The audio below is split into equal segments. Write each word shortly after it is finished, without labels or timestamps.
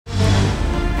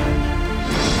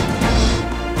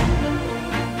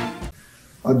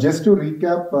Just to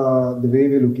recap, the way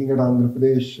we're looking at Andhra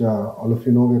Pradesh, all of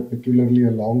you know we're peculiarly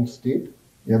a long state.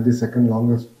 We have the second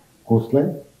longest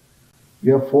coastline. We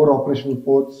have 4 operational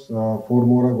ports. 4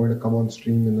 more are going to come on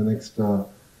stream in the next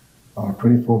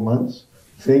 24 months.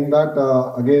 Saying that,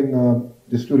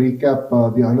 just to recap,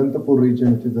 the Anantapur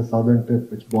region, which is the southern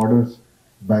tip, which borders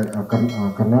by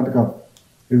Karnataka,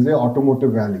 is the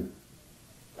automotive valley.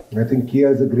 I think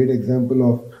Kia is a great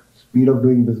example of speed of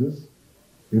doing business.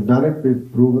 We've done it,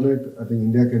 we've proven it. I think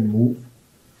India can move.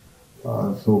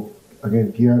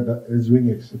 Kia is doing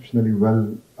exceptionally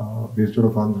well based out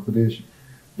of Andhra Pradesh.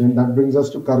 Then that brings us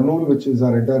to Kurnool, which is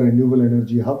our entire renewable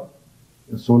energy hub.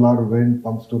 The solar, wind,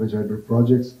 pump storage, hydro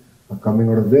projects are coming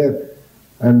out of there.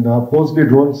 And post the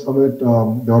drone summit, the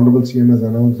Honorable CM has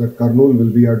announced that Kurnool will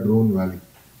be our drone valley.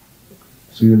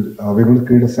 So we're going to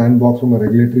create a sandbox from a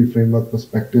regulatory framework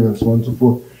perspective and so on and so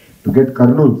forth to get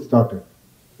Kurnool started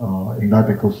in that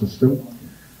ecosystem.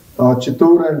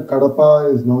 Chittoor and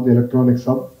Kadapa is now the electronics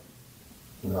hub.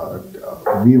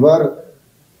 We were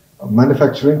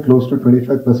manufacturing close to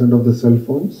 25% of the cell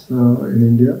phones in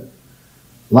India.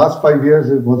 Last 5 years,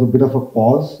 it was a bit of a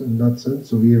pause in that sense.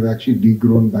 So we have actually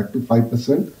degrown back to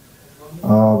 5%.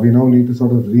 We now need to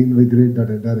sort of reinvigorate that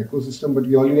entire ecosystem, but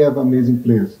we already have amazing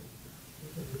players.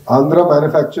 Andhra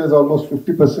manufactures almost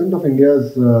 50% of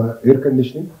India's air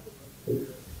conditioning.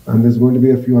 And there's going to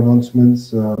be a few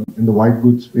announcements in the white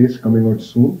goods space coming out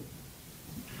soon.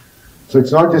 So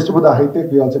it's not just about the high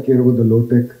tech, we also care about the low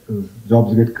tech.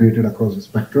 Jobs get created across the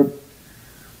spectrum.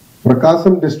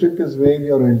 Prakasam district is where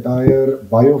your entire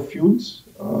biofuels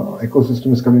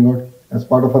ecosystem is coming out as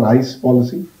part of our ICE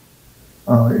policy,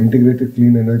 integrated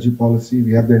clean energy policy.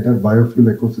 We have the entire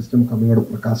biofuel ecosystem coming out of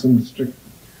Prakasam district.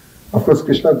 Of course,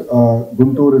 Krishna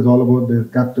Guntur is all about the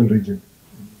capital region.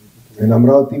 And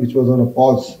Amravati, which was on a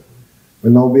pause,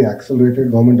 will now be accelerated.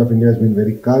 Government of India has been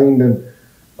very kind, and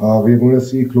we're going to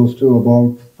see close to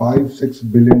about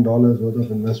 $5-6 billion worth of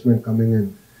investment coming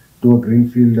in to a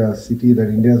greenfield city that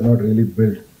India has not really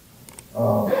built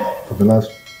for the last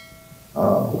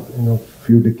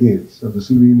few decades. So this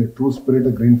will be in a true spirit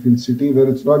a greenfield city where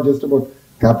it's not just about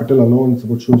capital alone, it's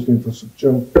about social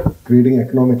infrastructure, creating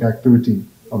economic activity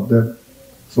up there.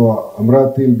 So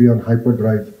Amravati will be on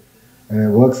hyperdrive.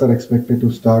 Works are expected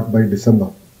to start by December.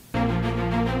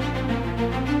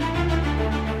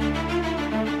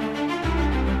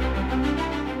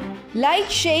 Like,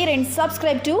 share and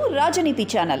subscribe to Rajaneethi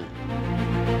channel.